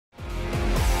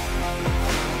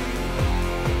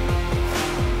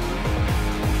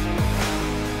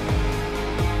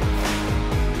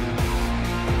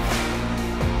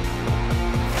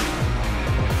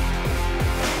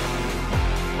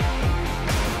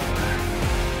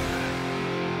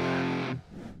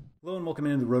and welcome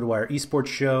into the RotoWire Esports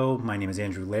Show. My name is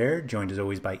Andrew Laird, joined as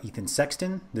always by Ethan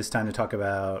Sexton. This time to talk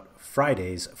about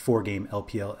Friday's four-game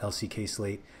LPL LCK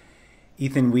slate.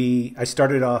 Ethan, I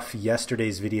started off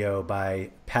yesterday's video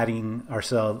by patting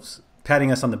us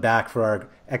on the back for our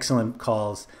excellent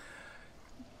calls.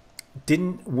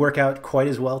 Didn't work out quite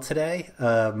as well today.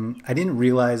 I didn't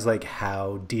realize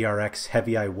how DRX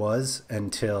heavy I was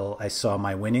until I saw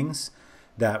my winnings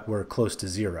that were close to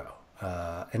zero.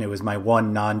 And it was my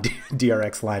one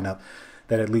non-DRX lineup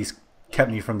that at least kept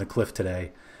me from the cliff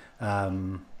today.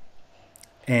 And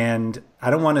I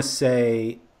don't want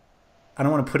to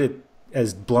put it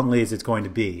as bluntly as it's going to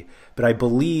be, but I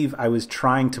believe I was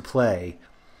trying to play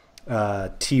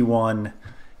T1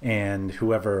 and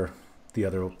whoever the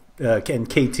other, and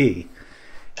KT,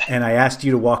 and I asked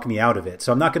you to walk me out of it.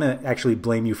 So I'm not going to actually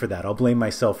blame you for that. I'll blame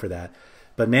myself for that.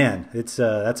 But man, that's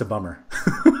a bummer.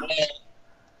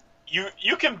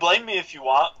 You can blame me if you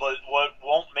want, but what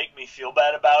won't make me feel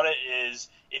bad about it is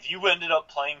if you ended up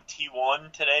playing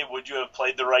T1 today, would you have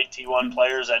played the right T1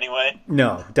 players anyway?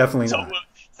 No, definitely not.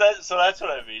 So that's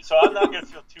what I mean. So I'm not going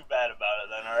to feel too bad about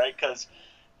it then, all right? Because,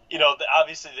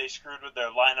 obviously they screwed with their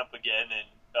lineup again, and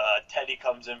Teddy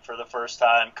comes in for the first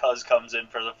time, Cuz comes in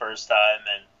for the first time,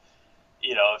 and,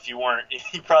 if you weren't,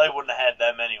 you probably wouldn't have had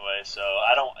them anyway. So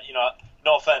I don't,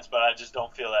 no offense, but I just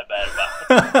don't feel that bad about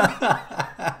it.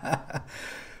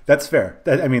 That's fair.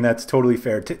 That's totally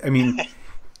fair.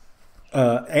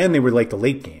 And they were the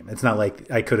late game. It's not like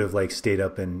I could have stayed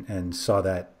up and saw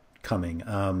that coming.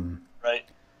 Right.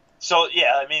 So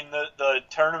yeah, the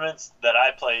tournaments that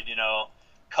I played,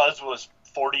 Cuz was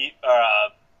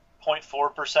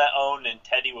 0.4% owned and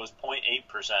Teddy was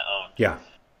 0.8% owned. Yeah.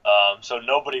 So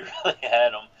nobody really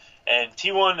had them. And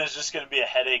T1 is just going to be a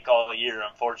headache all year,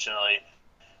 unfortunately.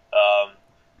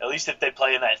 At least if they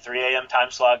play in that 3 a.m. time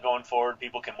slot going forward,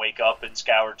 people can wake up and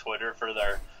scour Twitter for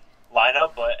their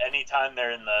lineup. But anytime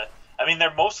they're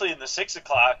they're mostly in the 6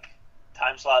 o'clock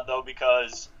time slot, though,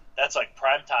 because that's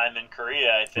prime time in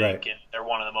Korea, I think, right. And they're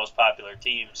one of the most popular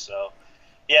teams. So,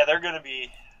 yeah, they're going to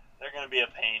be a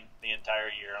pain the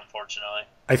entire year, unfortunately.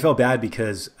 I felt bad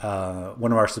because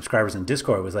one of our subscribers in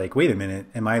Discord was like, wait a minute,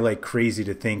 am I crazy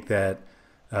to think that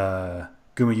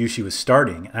Gumayushi was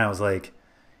starting? And I was like,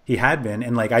 he had been,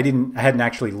 and I hadn't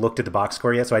actually looked at the box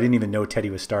score yet, so I didn't even know Teddy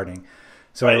was starting.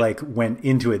 So right. I went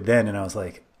into it then, and I was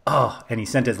like, oh, and he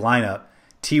sent his lineup,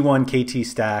 T1 KT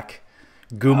stack,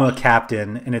 Guma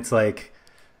captain, and it's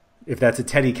if that's a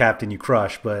Teddy captain, you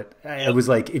crush. But yep. It was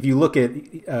if you look at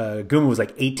Guma was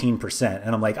 18%,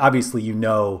 and I'm obviously you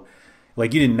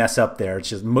didn't mess up there. It's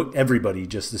just everybody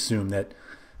just assumed that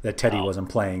Teddy wasn't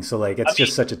playing. So it's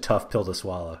just such a tough pill to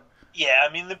swallow. Yeah,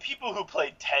 the people who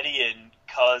played Teddy and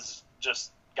Cuz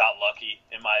just got lucky,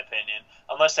 in my opinion.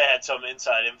 Unless they had some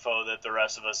inside info that the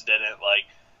rest of us didn't.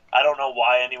 I don't know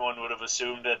why anyone would have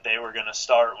assumed that they were going to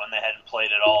start when they hadn't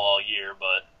played at all year,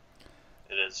 but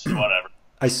it is whatever.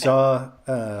 I saw,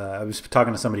 I was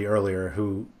talking to somebody earlier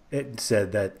who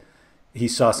said that he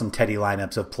saw some Teddy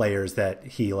lineups of players that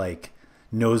he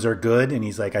knows are good, and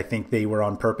he's I think they were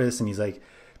on purpose, and he's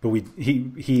but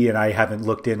he and I haven't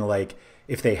looked into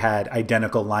if they had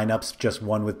identical lineups, just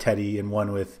one with Teddy and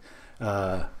one with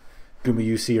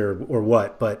Gumayusi or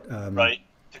what, but right,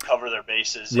 to cover their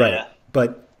bases, right. Yeah.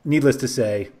 But needless to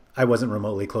say, I wasn't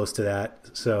remotely close to that,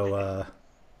 so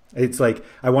it's I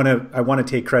want to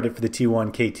take credit for the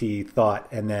T1 KT thought,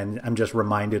 and then I'm just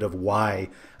reminded of why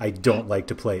I don't like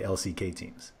to play LCK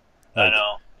teams. I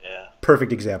know, yeah.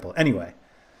 Perfect example. Anyway,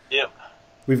 yep.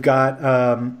 We've got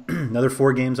another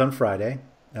 4 games on Friday.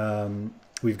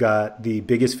 We've got the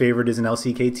biggest favorite is an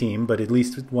LCK team, but at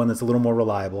least one that's a little more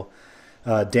reliable.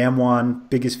 Damwon,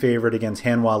 biggest favorite against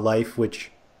Hanwha Life,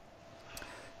 which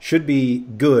should be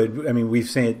good. We've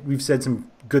said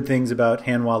some good things about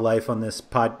Hanwha Life on this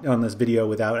video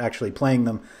without actually playing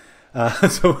them.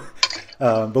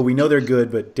 But we know they're good.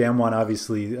 But Damwon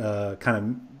obviously kind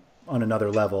of on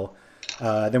another level.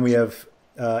 Then we have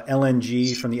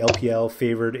LNG from the LPL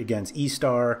favored against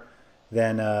E-Star.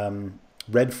 Then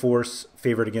Red Force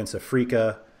favored against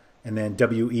Afrika, and then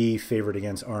WE favored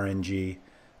against RNG.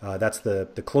 That's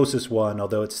the closest one,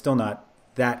 although it's still not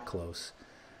that close.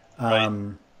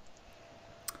 Right.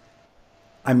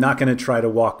 I'm not going to try to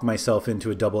walk myself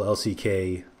into a double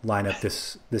LCK lineup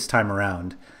this time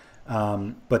around.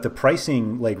 But the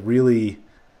pricing really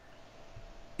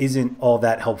isn't all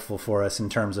that helpful for us in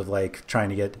terms of trying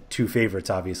to get 2 favorites,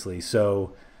 obviously.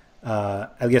 So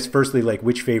I guess firstly,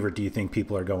 which favorite do you think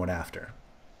people are going after?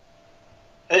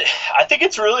 I think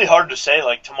it's really hard to say.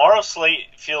 Tomorrow's slate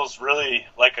feels really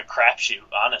like a crapshoot,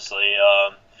 honestly,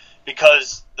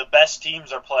 because the best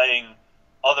teams are playing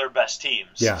other best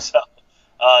teams. Yeah. So,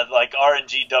 like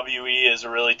RNG WE is a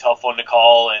really tough one to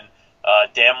call, and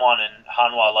Damwon and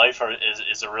Hanwha Life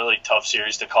is a really tough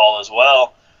series to call as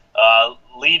well.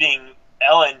 Leading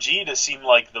LNG to seem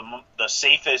like the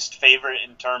safest favorite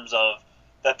in terms of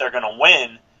that they're going to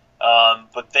win,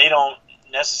 but they don't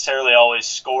necessarily always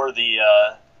score the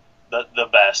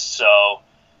best. So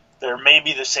they're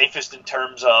maybe the safest in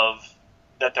terms of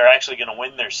that they're actually going to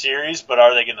win their series, but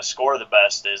are they going to score the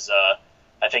best is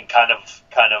I think kind of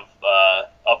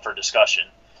up for discussion.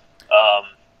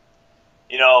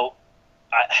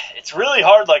 It's really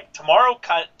hard. Like tomorrow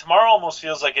almost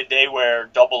feels like a day where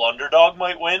double underdog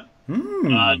might win,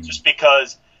 just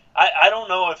because I don't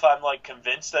know if I'm like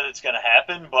convinced that it's going to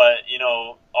happen, but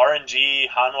RNG,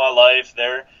 Hanwha Life,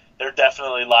 they're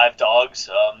definitely live dogs.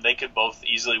 They could both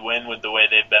easily win with the way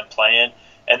they've been playing,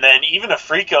 and then even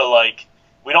Afrika, like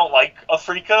we don't like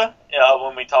Afrika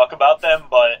when we talk about them,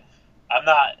 but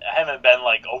I haven't been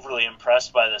like overly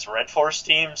impressed by this Red Force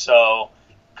team, so.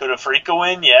 Could Afrika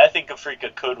win? Yeah, I think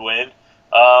Afrika could win.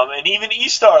 And even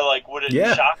E-Star, like, would it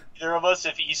shock either of us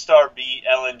if E-Star beat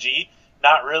LNG?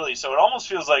 Not really. So it almost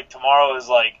feels like tomorrow is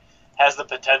like has the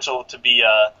potential to be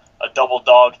a double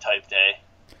dog type day.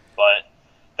 But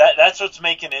that's what's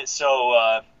making it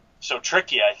so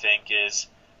tricky. I think is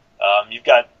you've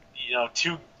got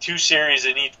two series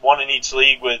one in each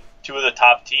league with two of the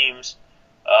top teams,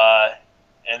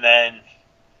 and then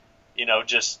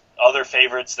just other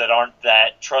favorites that aren't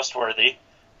that trustworthy,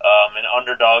 and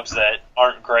underdogs that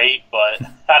aren't great, but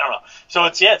I don't know. So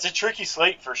it's a tricky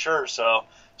slate for sure. So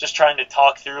just trying to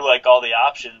talk through like all the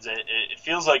options. It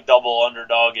feels like double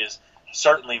underdog is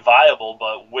certainly viable,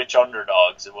 but which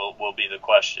underdogs will be the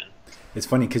question. It's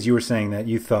funny because you were saying that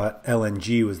you thought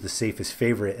LNG was the safest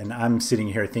favorite, and I'm sitting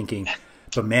here thinking,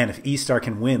 but man, if E-Star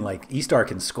can win, like E-Star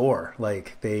can score,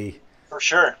 like they for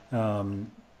sure.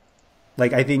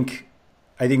 Like I think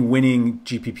winning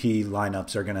GPP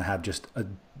lineups are going to have just a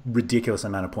ridiculous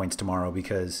amount of points tomorrow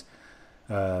because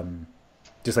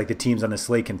just like the teams on the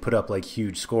slate can put up like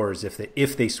huge scores if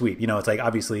they sweep. It's like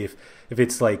obviously if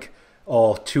it's like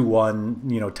all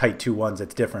 2-1, tight 2-1s,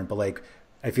 that's different. But like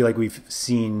I feel like we've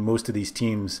seen most of these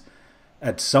teams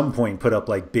at some point put up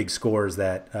like big scores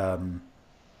that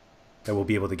we'll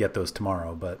be able to get those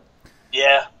tomorrow. But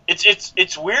yeah,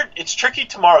 it's weird. It's tricky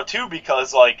tomorrow too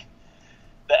because like.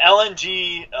 The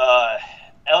LNG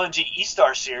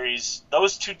E-Star series,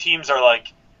 those two teams are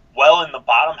like well in the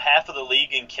bottom half of the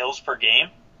league in kills per game,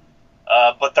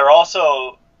 but they're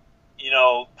also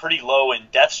pretty low in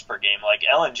deaths per game. Like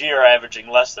LNG are averaging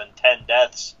less than 10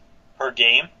 deaths per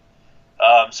game.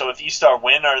 So if E-Star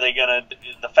win, are they gonna?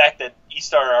 The fact that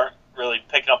E-Star aren't really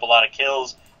picking up a lot of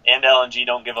kills and LNG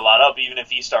don't give a lot up, even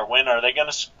if E-Star win, are they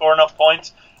gonna score enough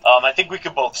points? I think we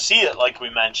could both see it, like we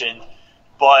mentioned,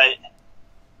 but.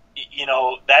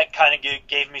 That kind of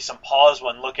gave me some pause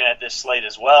when looking at this slate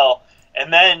as well.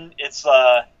 And then it's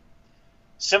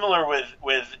similar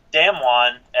with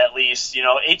Damwon, at least.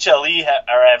 HLE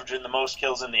are averaging the most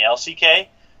kills in the LCK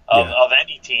of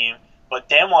any team, but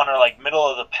Damwon are like middle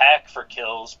of the pack for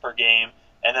kills per game,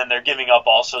 and then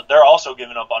they're also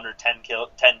giving up under 10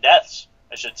 deaths,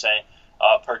 I should say,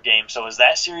 per game. So is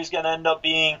that series going to end up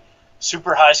being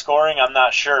super high scoring? I'm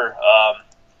not sure.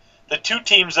 The two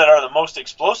teams that are the most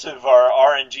explosive are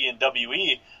RNG and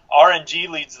WE. RNG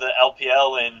leads the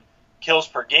LPL in kills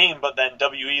per game, but then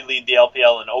WE lead the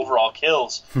LPL in overall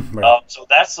kills. Right. So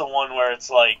that's the one where it's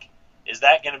like, is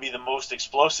that going to be the most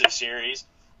explosive series?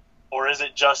 Or is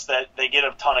it just that they get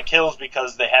a ton of kills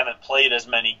because they haven't played as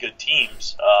many good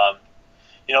teams?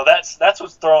 That's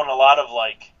what's throwing a lot of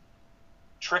like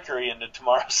trickery into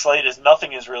tomorrow's slate. Is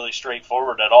nothing is really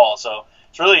straightforward at all. So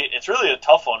it's really a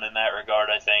tough one in that regard,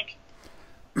 I think.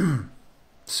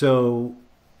 So,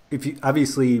 if you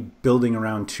obviously building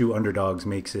around two underdogs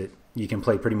makes it you can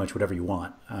play pretty much whatever you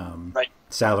want, right?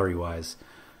 Salary wise.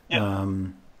 Yeah.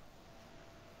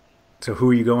 So who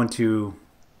are you going to?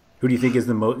 Who do you think is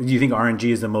the most? Do you think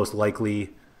RNG is the most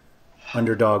likely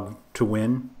underdog to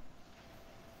win?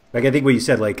 Like I think what you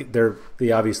said, like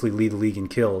they obviously lead the league in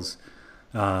kills.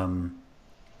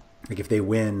 Like if they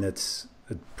win, that's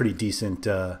a pretty decent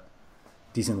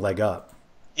leg up.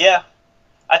 Yeah.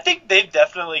 I think they've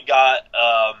definitely got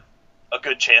a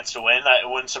good chance to win. It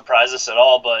wouldn't surprise us at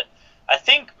all, but I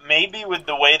think maybe with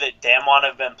the way that Damwon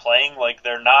have been playing, like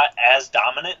they're not as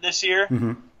dominant this year,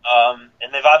 and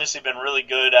they've obviously been really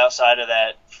good outside of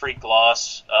that freak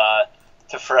loss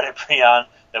to Fred Prion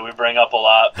that we bring up a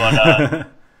lot. But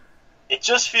it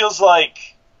just feels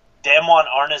like Damwon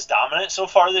aren't as dominant so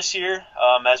far this year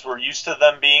as we're used to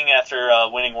them being after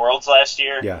winning Worlds last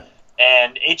year. Yeah.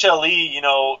 And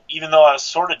HLE, even though I was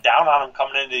sort of down on them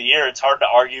coming into the year, it's hard to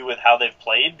argue with how they've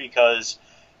played because,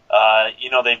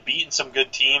 they've beaten some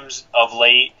good teams of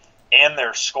late, and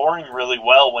they're scoring really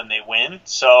well when they win.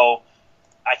 So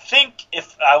I think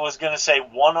if I was going to say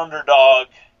one underdog,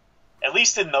 at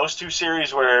least in those two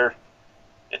series where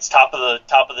it's top of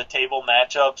the table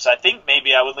matchups, I think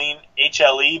maybe I would lean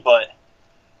HLE, but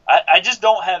I just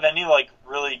don't have any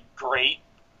really great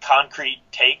concrete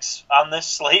takes on this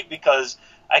slate because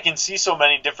I can see so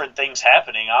many different things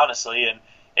happening, honestly, and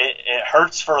it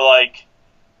hurts for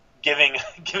giving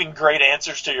great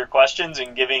answers to your questions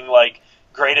and giving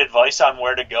great advice on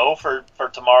where to go for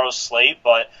tomorrow's slate,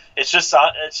 but it's just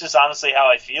honestly how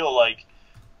I feel.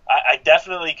 I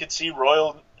definitely could see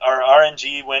Royal or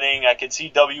RNG winning. I could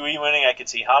see WE winning. I could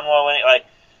see Hanwha winning.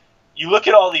 You look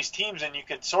at all these teams and you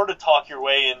could sort of talk your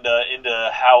way into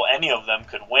how any of them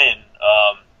could win.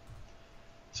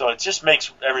 So it just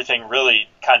makes everything really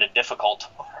kind of difficult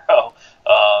tomorrow.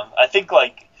 I think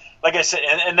like I said,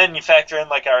 and then you factor in,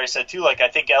 like I already said too, I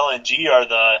think LNG are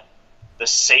the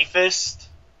safest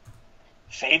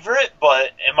favorite,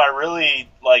 but am I really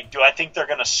do I think they're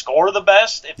going to score the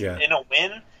best in a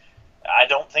win? I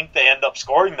don't think they end up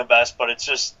scoring the best, but it's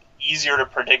just easier to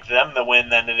predict them to win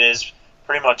than it is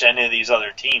pretty much any of these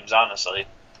other teams, honestly.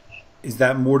 Is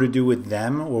that more to do with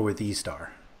them or with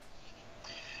E-Star?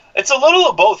 It's a little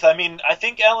of both. I mean, I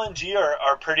think LNG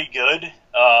are pretty good.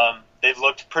 They've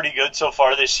looked pretty good so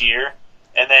far this year,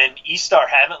 and then E-Star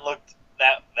haven't looked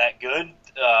that good.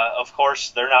 Of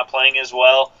course, they're not playing as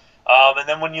well. And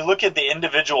then when you look at the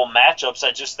individual matchups,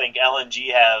 I just think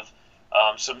LNG have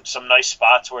some nice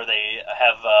spots where they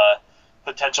have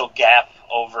potential gap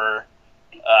over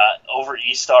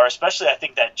E-Star. Especially, I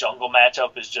think that jungle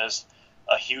matchup is just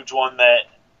a huge one that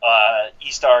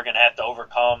E-Star are going to have to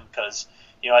overcome because,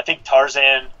 I think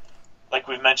Tarzan, like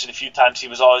we've mentioned a few times, he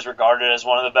was always regarded as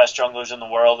one of the best junglers in the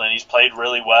world, and he's played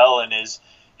really well, and his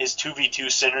 2v2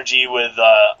 synergy with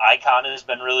Icon has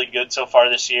been really good so far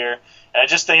this year. And I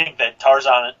just think that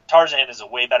Tarzan is a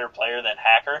way better player than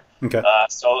Hacker. Okay.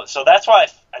 So that's why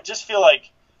I just feel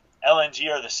like LNG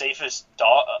are the safest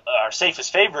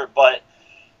favorite, but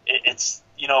it's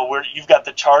you've got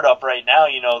the chart up right now.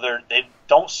 They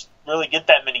don't really get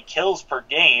that many kills per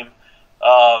game.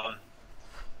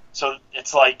 So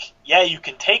it's you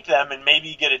can take them and maybe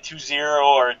you get a 2-0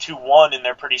 or a 2-1 and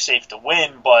they're pretty safe to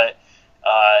win, but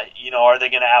are they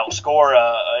going to outscore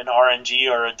an RNG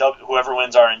or whoever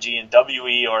wins RNG and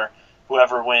WE or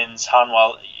whoever wins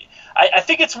Hanwha? I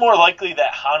think it's more likely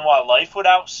that Hanwha Life would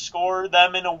outscore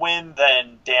them in a win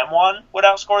than Damwon would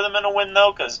outscore them in a win,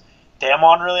 though, because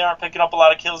Damwon really aren't picking up a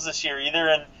lot of kills this year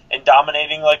either and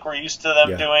dominating like we're used to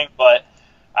them doing. But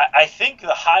I think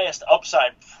the highest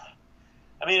upside,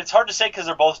 I mean, it's hard to say because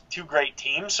they're both two great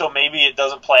teams, so maybe it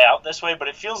doesn't play out this way, but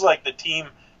it feels like the team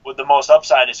with the most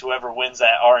upside is whoever wins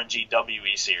that RNG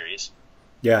WE series.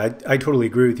 Yeah, I totally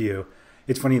agree with you.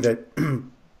 It's funny that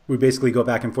we basically go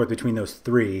back and forth between those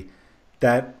three.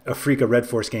 That Afrika Red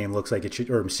Force game looks like it should,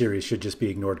 or series should just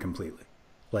be ignored completely.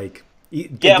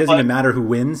 It doesn't even matter who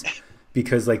wins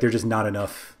because there's just not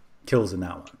enough kills in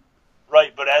that one.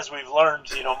 Right, but as we've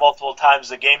learned, multiple times,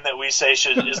 the game that we say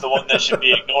is the one that should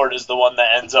be ignored is the one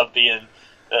that ends up being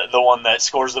the one that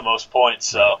scores the most points.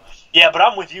 So yeah, but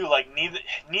I'm with you.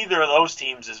 Neither of those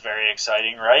teams is very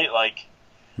exciting, right?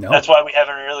 No. That's why we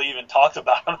haven't really even talked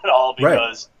about them at all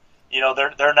because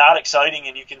they're not exciting,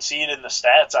 and you can see it in the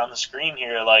stats on the screen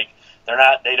here.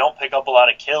 They don't pick up a lot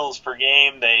of kills per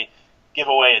game. They give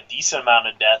away a decent amount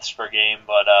of deaths per game,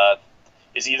 but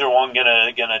is either one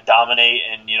gonna dominate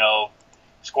and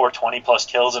score 20 plus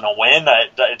kills in a win?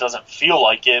 It doesn't feel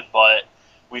like it, but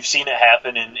we've seen it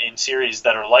happen in series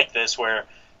that are like this where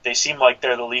they seem like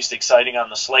they're the least exciting on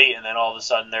the slate, and then all of a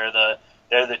sudden they're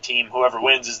the team. Whoever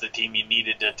wins is the team you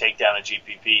needed to take down a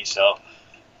GPP. So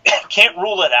can't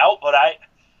rule it out, but I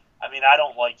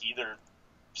don't like either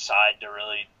side to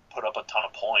really put up a ton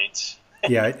of points.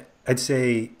 Yeah, I'd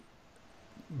say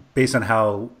based on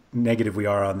how negative we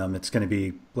are on them, it's going to be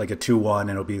a 2-1,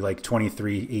 and it'll be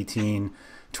 23-18,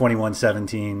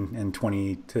 21-17, and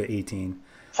 20-18.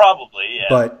 Probably, yeah.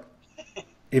 But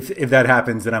if that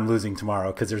happens, then I'm losing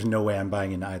tomorrow because there's no way I'm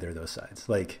buying into either of those sides.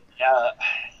 Yeah.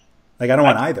 I don't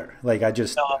want either.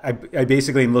 I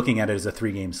basically am looking at it as a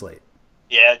 3-game slate.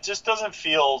 Yeah, it just doesn't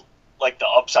feel like the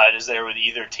upside is there with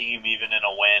either team, even in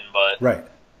a win. But right.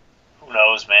 Who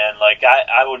knows, man?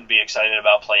 I wouldn't be excited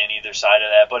about playing either side of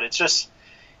that. But it's just,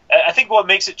 I think what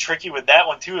makes it tricky with that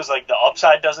one too is the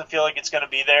upside doesn't feel like it's going to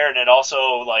be there, and it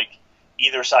also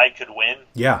either side could win.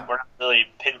 Yeah, we're not really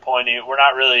pinpointing. We're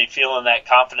not really feeling that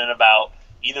confident about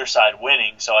either side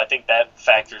winning. So I think that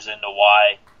factors into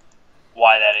why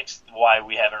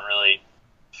we haven't really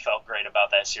felt great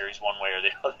about that series one way or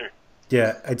the other.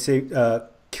 Yeah, I'd say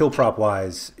kill prop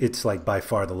wise, it's like by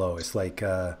far the lowest. Like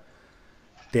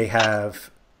they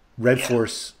have Red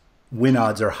Force win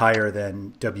odds are higher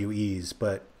than WE's,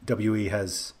 but WE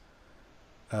has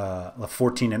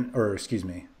 14 or excuse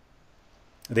me,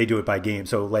 they do it by game.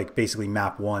 So like basically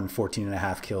map 1,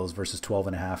 14.5 kills versus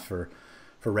 12.5 for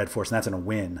Red Force, and that's in a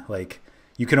win. Like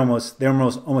you can they're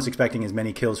almost expecting as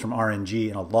many kills from RNG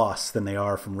in a loss than they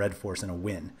are from Red Force in a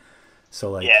win.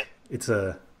 So like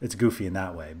it's goofy in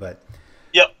that way, but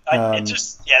yep,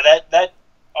 that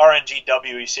RNG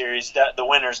WE series, that the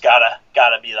winner's gotta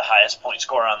be the highest point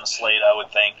scorer on the slate, I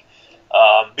would think,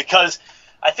 because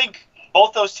I think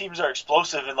both those teams are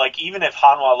explosive, and like even if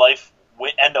Hanwha Life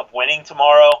end up winning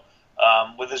tomorrow,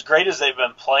 with as great as they've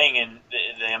been playing and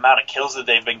the amount of kills that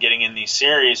they've been getting in these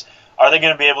series, are they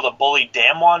going to be able to bully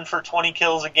Damwon for 20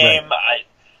 kills a game? Right.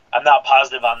 I'm not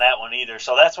positive on that one either.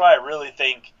 So that's why I really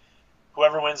think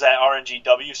whoever wins that RNG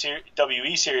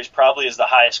WE series probably is the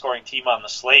highest scoring team on the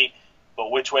slate. But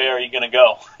which way are you going to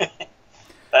go?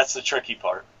 That's the tricky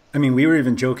part. I mean, we were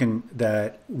even joking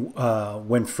that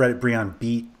when Fred Brion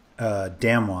beat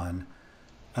Damwon,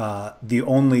 the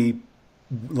only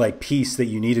like piece that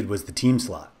you needed was the team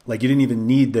slot. Like you didn't even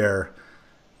need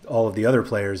all of the other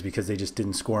players because they just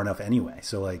didn't score enough anyway.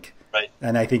 So like, right.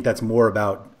 And I think that's more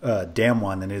about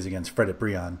Damwon than it is against Fred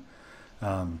Brion.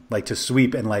 Like to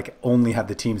sweep and like only have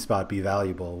the team spot be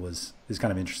valuable is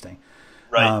kind of interesting.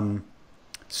 Right.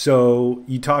 So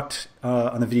you talked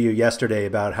on the video yesterday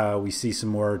about how we see some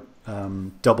more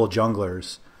double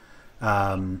junglers.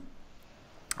 I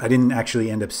didn't actually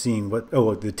end up seeing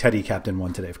the Teddy captain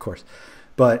one today, of course.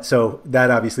 But so that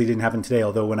obviously didn't happen today,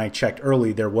 although when I checked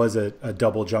early, there was a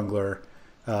double jungler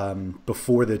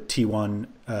before the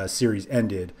T1 series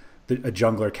ended. A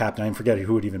jungler captain, I forget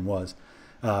who it even was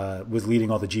leading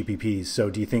all the GPPs. So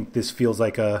do you think this feels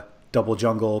like a double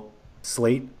jungle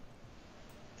slate?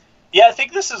 Yeah, I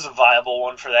think this is a viable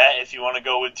one for that if you want to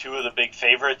go with two of the big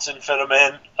favorites and fit them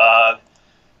in.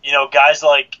 Guys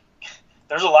like –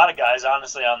 there's a lot of guys,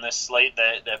 honestly, on this slate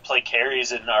that play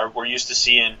carries and we're used to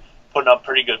seeing putting up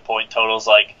pretty good point totals.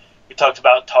 Like we talked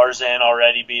about Tarzan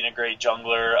already being a great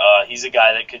jungler. He's a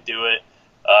guy that could do it.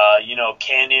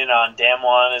 Canyon on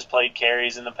Damwon has played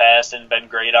carries in the past and been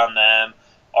great on them.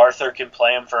 Arthur can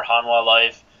play him for Hanwha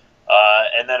Life.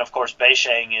 And then, of course,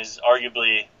 Beisheng is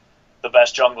arguably – the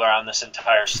best jungler on this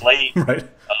entire slate. Right.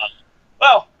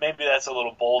 Well, maybe that's a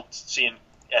little bold, seeing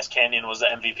as Canyon was the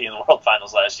MVP in the World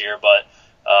Finals last year, but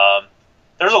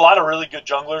there's a lot of really good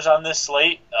junglers on this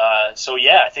slate. So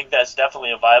yeah, I think that's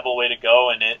definitely a viable way to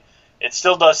go, and it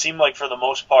still does seem like for the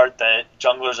most part that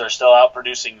junglers are still out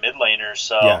producing mid laners.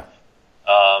 So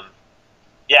I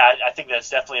think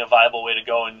that's definitely a viable way to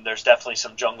go, and there's definitely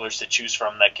some junglers to choose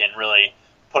from that can really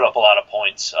put up a lot of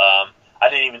points. I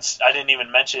didn't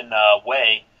even mention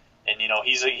Wei, and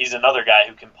he's another guy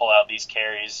who can pull out these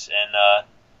carries and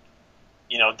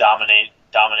dominate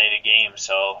a game.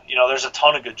 So there's a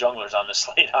ton of good junglers on this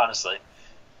slate, honestly.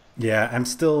 Yeah, I'm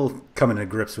still coming to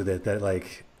grips with it that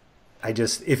like I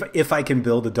just if I can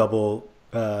build a double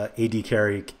AD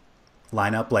carry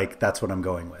lineup, like that's what I'm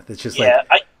going with. It's just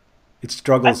it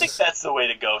struggles. I think that's the way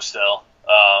to go still.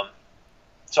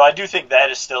 So I do think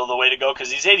that is still the way to go because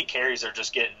these 80 carries are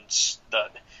just getting the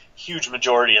huge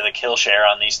majority of the kill share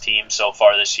on these teams so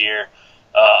far this year.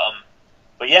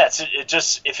 But yeah, it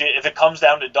just if it comes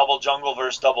down to double jungle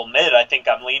versus double mid, I think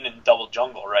I'm leaning double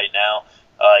jungle right now,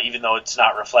 even though it's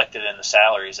not reflected in the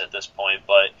salaries at this point.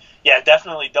 But yeah,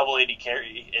 definitely double 80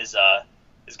 carry is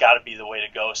got to be the way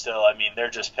to go still. I mean, they're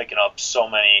just picking up so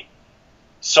many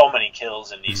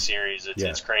kills in these series.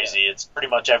 It's crazy. It's pretty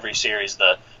much every series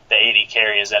the 80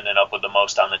 carry is ending up with the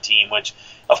most on the team, which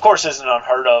of course isn't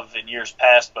unheard of in years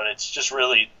past, but it's just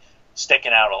really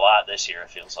sticking out a lot this year, it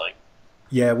feels like.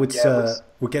 Yeah,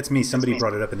 what gets me, somebody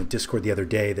brought it up in the Discord the other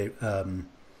day. They, I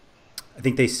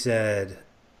think they said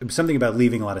it was something about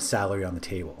leaving a lot of salary on the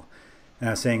table. And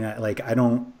I was saying that, like, I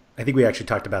think we actually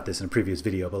talked about this in a previous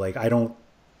video, but like,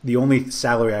 the only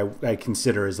salary I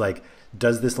consider is like,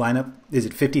 does this lineup, is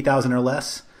it 50,000 or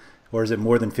less? Or is it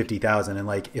more than 50,000? And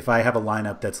like, if I have a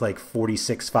lineup that's like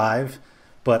 46.5,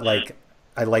 but like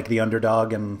I like the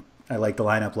underdog and I like the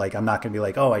lineup, like I'm not going to be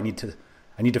like, oh, I need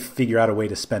to figure out a way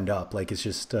to spend up. Like it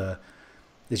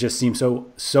just seems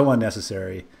so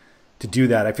unnecessary to do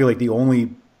that. I feel like the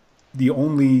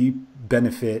only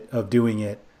benefit of doing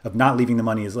it, of not leaving the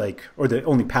money, is like, or the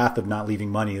only path of not leaving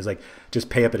money is like just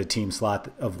pay up at a team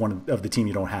slot of one of the team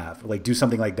you don't have. Like do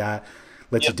something like that.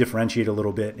 lets you differentiate a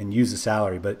little bit and use the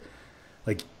salary. But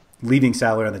like leaving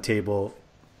salary on the table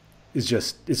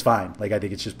is fine. Like I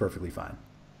think it's just perfectly fine.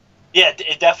 Yeah,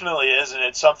 it definitely is, and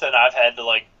it's something I've had to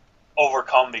like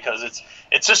overcome because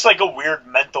it's just like a weird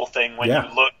mental thing when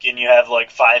you look and you have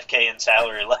like 5K in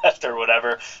salary left or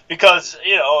whatever. Because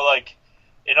like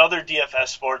in other DFS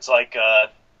sports, like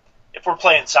if we're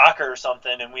playing soccer or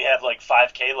something and we have like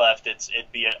 5K left,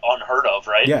 it'd be unheard of,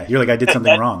 right? Yeah, you're like, I did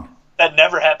something wrong. That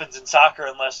never happens in soccer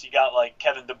unless you got like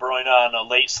Kevin De Bruyne on a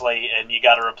late slate and you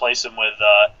got to replace him with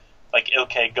like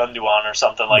Ilkay Gundogan or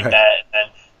something like that.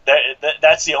 And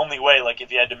that's the only way. Like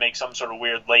if you had to make some sort of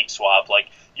weird late swap, like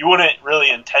you wouldn't really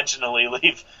intentionally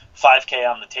leave 5K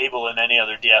on the table in any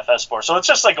other DFS sport. So it's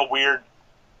just like a weird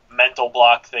mental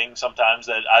block thing sometimes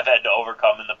that I've had to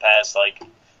overcome in the past. Like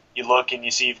you look and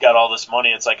you see you've got all this money.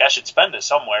 It's like I should spend it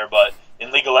somewhere, but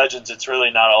in League of Legends, it's really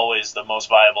not always the most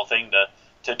viable thing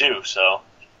to do. So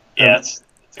yeah, it's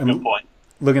a good point.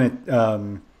 Looking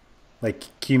at like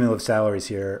cumulative salaries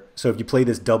here. So if you play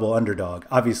this double underdog,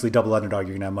 obviously double underdog,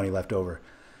 you're gonna have money left over.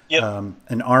 Yep.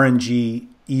 An RNG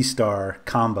E-Star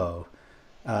combo,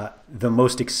 the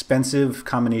most expensive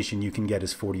combination you can get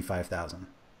is 45,000.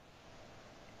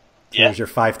 So there's your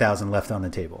 5,000 left on the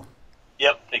table.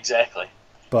 Yep, exactly.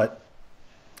 But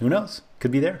who knows?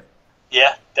 Could be there.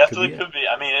 Yeah, definitely could be.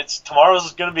 I mean,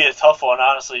 tomorrow's going to be a tough one,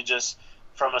 honestly, just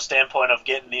from a standpoint of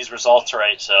getting these results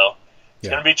right. So it's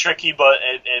going to be tricky, but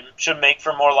it should make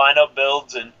for more lineup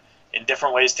builds and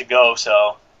different ways to go.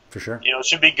 So for sure, it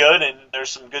should be good, and there's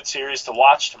some good series to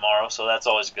watch tomorrow. So that's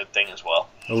always a good thing as well.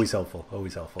 Always helpful.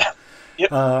 Always helpful.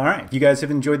 Yep. All right. If you guys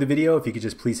have enjoyed the video, if you could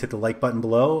just please hit the like button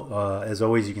below. As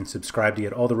always, you can subscribe to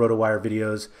get all the RotoWire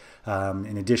videos.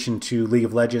 In addition to League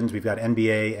of Legends, we've got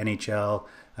NBA, NHL.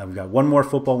 We've got one more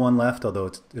football one left, although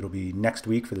it'll be next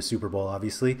week for the Super Bowl,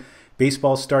 obviously.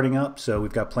 Baseball's starting up, so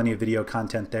we've got plenty of video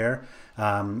content there.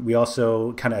 We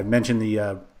also I mentioned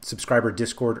the subscriber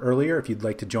Discord earlier. If you'd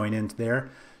like to join in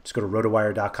there, just go to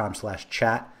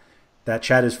rotowire.com/chat. That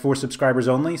chat is for subscribers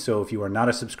only, so if you are not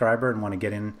a subscriber and want to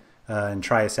get in and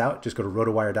try us out, just go to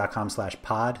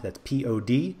rotowire.com/pod. That's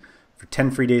POD. For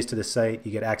 10 free days to the site,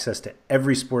 you get access to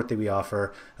every sport that we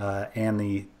offer and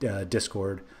the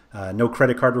Discord. No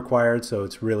credit card required, so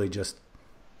it's really just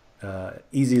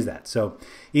easy as that. So,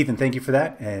 Ethan, thank you for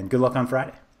that, and good luck on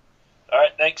Friday. All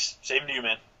right, thanks. Same to you,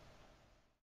 man.